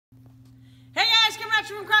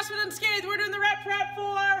Patrick from CrossFit Unscathed. We're doing the rep prep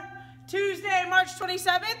for Tuesday, March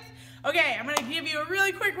 27th. Okay, I'm gonna give you a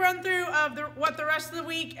really quick run through of what the rest of the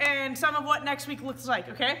week and some of what next week looks like,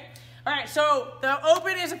 okay? All right, so the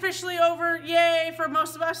open is officially over, yay for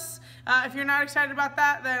most of us. If you're not excited about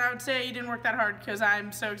that, then I would say you didn't work that hard because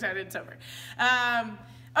I'm so excited it's over.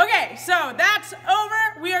 Okay, so that's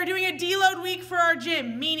over. We are doing a deload week for our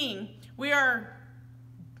gym, meaning we are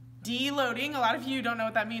deloading. A lot of you don't know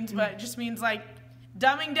what that means, but it just means like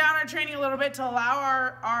dumbing down our training a little bit to allow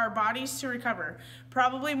our bodies to recover.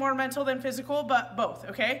 Probably more mental than physical, but both,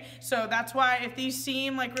 okay? So that's why if these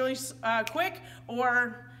seem like really quick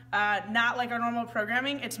or not like our normal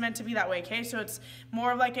programming, it's meant to be that way, okay? So it's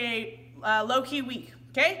more of like a low-key week,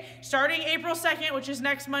 okay? Starting April 2nd, which is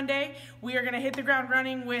next Monday, we are gonna hit the ground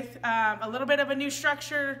running with a little bit of a new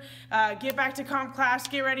structure, get back to comp class,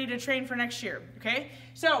 get ready to train for next year, okay?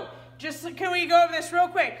 So can we go over this real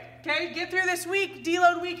quick, okay? Get through this week,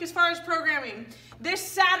 deload week as far as programming. This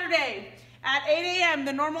Saturday at 8 a.m.,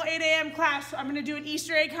 the normal 8 a.m. class, I'm gonna do an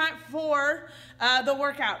Easter egg hunt for the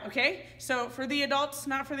workout, okay? So for the adults,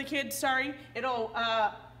 not for the kids, sorry, it'll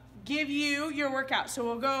give you your workout. So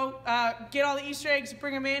we'll go get all the Easter eggs,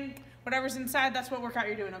 bring them in, whatever's inside, that's what workout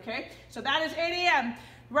you're doing, okay? So that is 8 a.m.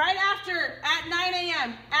 Right after, at 9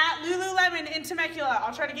 a.m., at Lululemon in Temecula.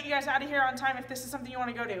 I'll try to get you guys out of here on time if this is something you want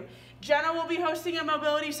to go to. Jenna will be hosting a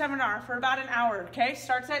mobility seminar for about an hour, okay?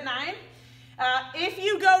 Starts at 9. If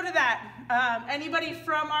you go to that, anybody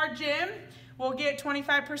from our gym will get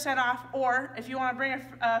 25% off, or if you want to bring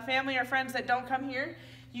a family or friends that don't come here,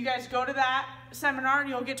 you guys go to that seminar and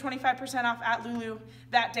you'll get 25% off at Lulu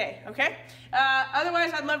that day, okay?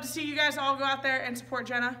 Otherwise, I'd love to see you guys all go out there and support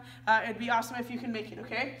Jenna. It'd be awesome if you can make it,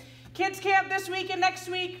 okay? Kids camp this week and next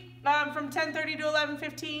week from 10:30 to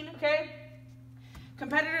 11:15, okay?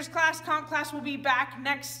 Competitors class, comp class will be back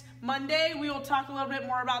next Monday. We will talk a little bit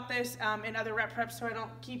more about this in other rep preps so I don't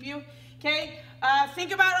keep you, okay?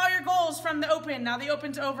 Think about all your goals from the open. Now the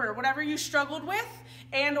open's over. Whatever you struggled with,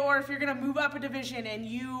 and or if you're gonna move up a division and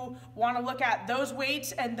you wanna look at those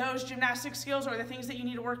weights and those gymnastic skills or the things that you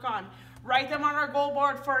need to work on, write them on our goal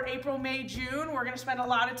board for April, May, June. We're gonna spend a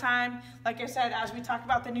lot of time, like I said, as we talk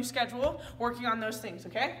about the new schedule, working on those things,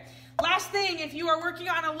 okay? Last thing, if you are working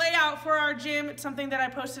on a layout for our gym, it's something that I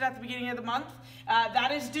posted at the beginning of the month.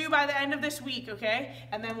 That is due by the end of this week, okay?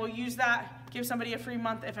 And then we'll use that, give somebody a free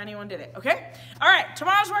month if anyone did it, okay? All right,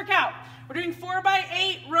 tomorrow's workout. We're doing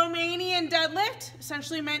 4x8 Romanian deadlift,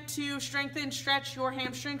 essentially meant to strengthen, stretch your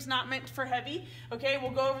hamstrings, not meant for heavy, okay?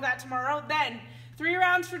 We'll go over that tomorrow. Then 3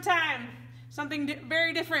 rounds for time. Something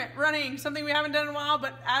very different, running, something we haven't done in a while,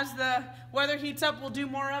 but as the weather heats up, we'll do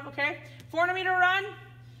more of, okay? 400-meter run,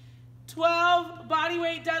 12 body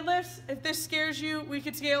weight deadlifts. If this scares you, we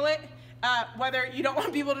could scale it, whether you don't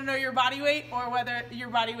want people to know your body weight or whether your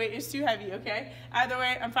body weight is too heavy, okay? Either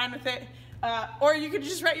way, I'm fine with it. Or you could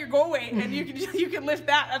just write your goal weight and you can lift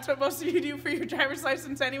that. That's what most of you do for your driver's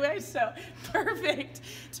license anyway, so perfect.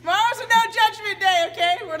 Tomorrow's a no judgment day,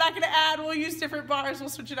 okay? We're not gonna add, we'll use different bars, we'll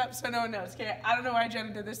switch it up so no one knows, okay? I don't know why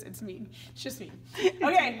Jenna did this, it's mean. It's just mean.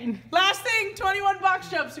 Okay, last thing, 21 box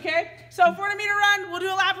jumps, okay? So 400-meter run, we'll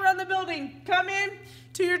do a lap around the building. Come in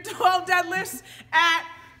to your 12 deadlifts at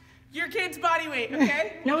your kid's body weight,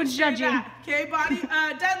 okay? No judging. Okay,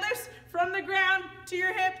 deadlifts from the ground to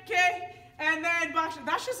your hip, okay? And then box jumps.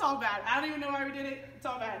 That's just all bad. I don't even know why we did it. It's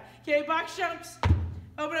all bad. Okay, box jumps.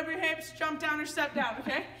 Open up your hips, jump down or step down,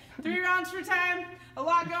 okay? 3 rounds for time. A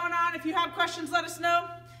lot going on. If you have questions, let us know.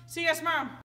 See you guys tomorrow.